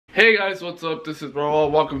Hey guys, what's up? This is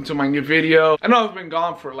Raul. Welcome to my new video. I know I've been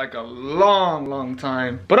gone for like a long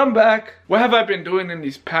time, but I'm back. What have I been doing in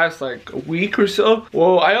these past like a week or so?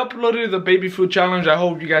 Well, I uploaded the baby food challenge. I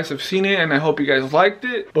hope you guys have seen it and I hope you guys liked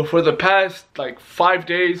it. But for the past like 5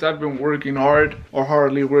 days, I've been working hard or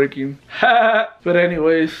hardly working. But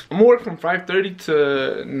anyways, I'm working from 5:30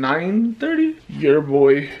 to 9:30. Your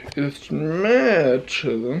boy is mad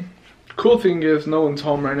chillin'. Cool thing is no one's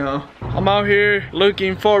home right now. I'm out here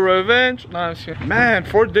looking for revenge. Nah, shit. Man,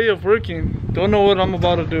 4th day of working. Don't know what I'm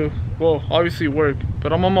about to do. Well, obviously work,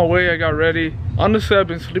 but I'm on my way. I got ready. Honestly, I've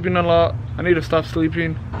been sleeping a lot. I need to stop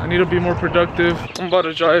sleeping. I need to be more productive. I'm about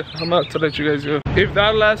to drive. I'm about to let you guys go. If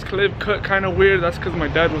that last clip cut kind of weird, that's because my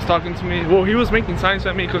dad was talking to me. Well, he was making signs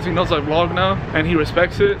at me because he knows I vlog now and he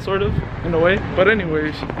respects it, sort of, in a way. But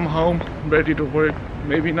anyways, I'm home. I'm ready to work.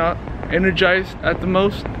 Maybe not energized at the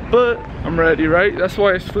most, but I'm ready, right? That's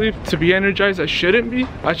why I sleep. To be energized, I shouldn't be.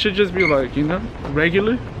 I should just be like, you know,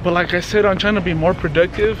 regular. But like I said, I'm trying to be more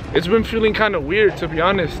productive. It's been feeling kind of weird, to be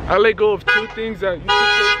honest. I let go of 2 things that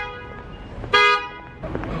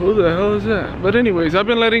who the hell is that? But anyways, I've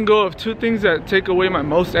been letting go of 2 things that take away my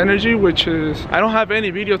most energy, which is I don't have any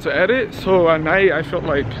video to edit. So at night I felt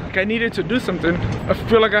like I needed to do something. I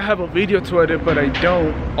feel like I have a video to edit, but I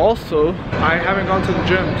don't. Also, I haven't gone to the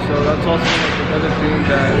gym, so that's also like another thing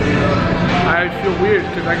that, you know, I feel weird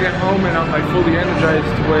because I get home and I'm like fully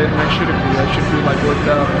energized when I shouldn't be. I should be like worked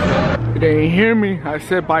out. So. You didn't hear me. I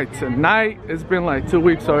said by tonight. It's been like 2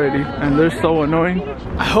 weeks already and they're so annoying.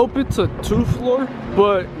 I hope it's a 2-floor,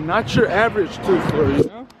 but not your average 2-floor, you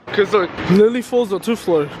know? Cause look, Lily Fool's a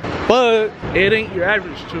 2-floor, but it ain't your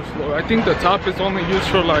average 2-floor. I think the top is only used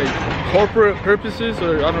for like corporate purposes,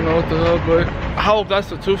 or I don't know what the hell, but I hope that's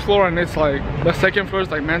the 2-floor and it's like the 2nd floor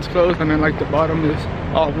is like men's clothes and then like the bottom is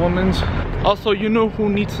all women's. Also, you know who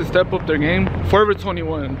needs to step up their game? Forever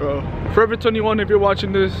 21, bro. Forever 21, if you're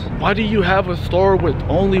watching this, why do you have a store with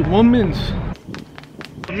only women's?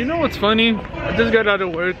 You know what's funny? I just got out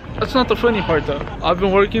of work. That's not the funny part though. I've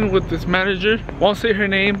been working with this manager. Won't say her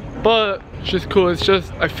name, but she's cool. It's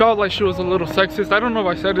just, I felt like she was a little sexist. I don't know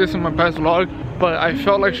if I said this in my past vlog, but I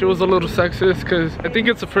felt like she was a little sexist because I think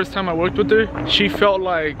it's the first time I worked with her. She felt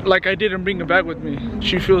like I didn't bring a bag with me.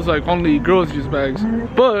 She feels like only girls use bags.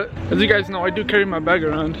 But as you guys know, I do carry my bag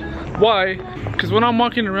around. Why? Because when I'm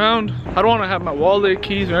walking around, I don't want to have my wallet,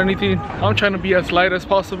 keys, or anything. I'm trying to be as light as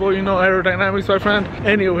possible, you know, aerodynamics, my friend.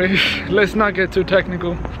 Anyways, let's not get too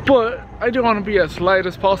technical. But I do want to be as light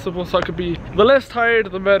as possible so I could be, the less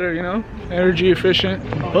tired, the better, you know, energy efficient.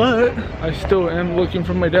 But I still am looking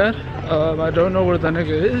for my dad. I don't know where that nigga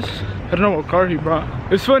is. I don't know what car he brought.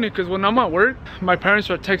 It's funny because when I'm at work, my parents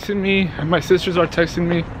are texting me and my sisters are texting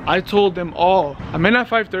me. I told them all, I'm in at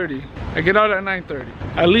 5:30. I get out at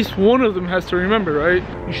 9:30. At least one of them has to remember, right?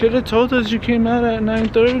 You should have told us you came out at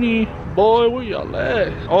 9:30. Boy, where y'all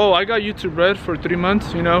at? Oh, I got YouTube Red for 3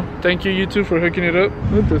 months, you know. Thank you, YouTube, for hooking it up.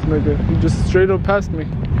 Look at this nigga. He just straight up passed me.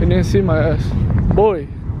 He didn't see my ass. Boy,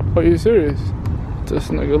 are you serious? This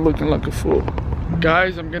nigga looking like a fool.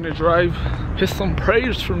 Guys, I'm gonna drive. Hit some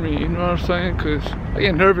prayers for me, you know what I'm saying? Because I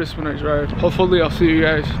get nervous when I drive. Hopefully I'll see you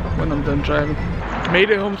guys when I'm done driving. Made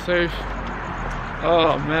it home safe.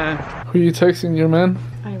 Oh man. Who you texting, your man?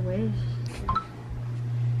 I wish.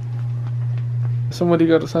 Somebody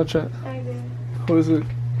got a Snapchat. I did. Who is it?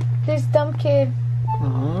 This dumb kid.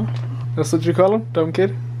 Uh-huh. That's what you call him? Dumb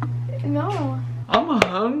kid? No. I'm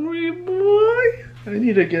hungry, boy. I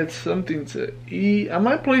need to get something to eat. I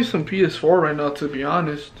might play some PS4 right now, to be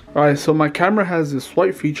honest. Alright, so my camera has this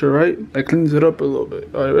swipe feature, right? That cleans it up a little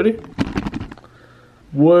bit. Alright, ready?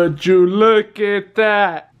 Would you look at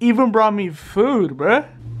that? Even brought me food, bruh.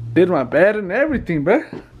 Did my bed and everything,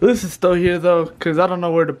 bruh. This is still here though, because I don't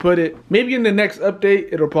know where to put it. Maybe in the next update,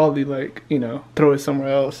 it'll probably like, you know, throw it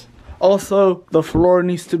somewhere else. Also, the floor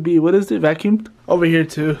needs to be, what is it, vacuumed? Over here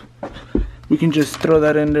too. We can just throw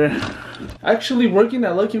that in there. Actually, working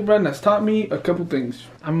at Lucky Brand has taught me a couple things.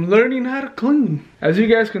 I'm learning how to clean. As you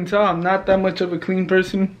guys can tell, I'm not that much of a clean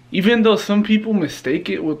person. Even though some people mistake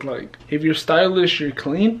it with like, if you're stylish, you're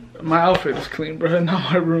clean. My outfit is clean, bro,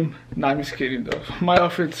 not my room. Nah, I'm just kidding though. My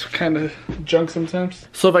outfit's kind of junk sometimes.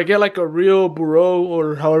 So if I get like a real bureau,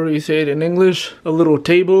 or however you say it in English, a little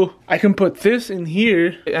table, I can put this in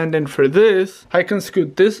here. And then for this, I can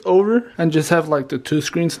scoot this over and just have like the 2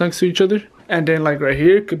 screens next to each other. And then like right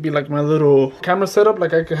here could be like my little camera setup.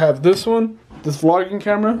 Like I could have this one, this vlogging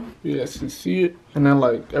camera, you guys can see it, and then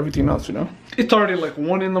like everything else, you know. It's already like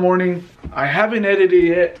 1 in the morning. I haven't edited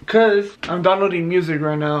yet because I'm downloading music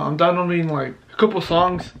right now. I'm downloading like couple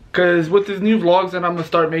songs. Cause with these new vlogs that I'm gonna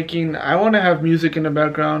start making, I want to have music in the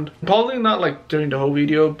background. Probably not like during the whole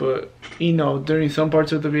video, but you know, during some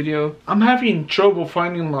parts of the video. I'm having trouble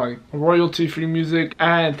finding like royalty-free music,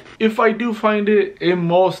 and if I do find it, it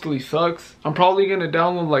mostly sucks. I'm probably gonna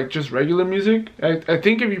download like just regular music. I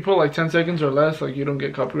think if you put like 10 seconds or less, like you don't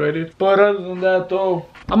get copyrighted. But other than that though,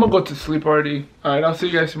 I'm gonna go to sleep already. Alright, I'll see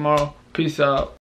you guys tomorrow. Peace out.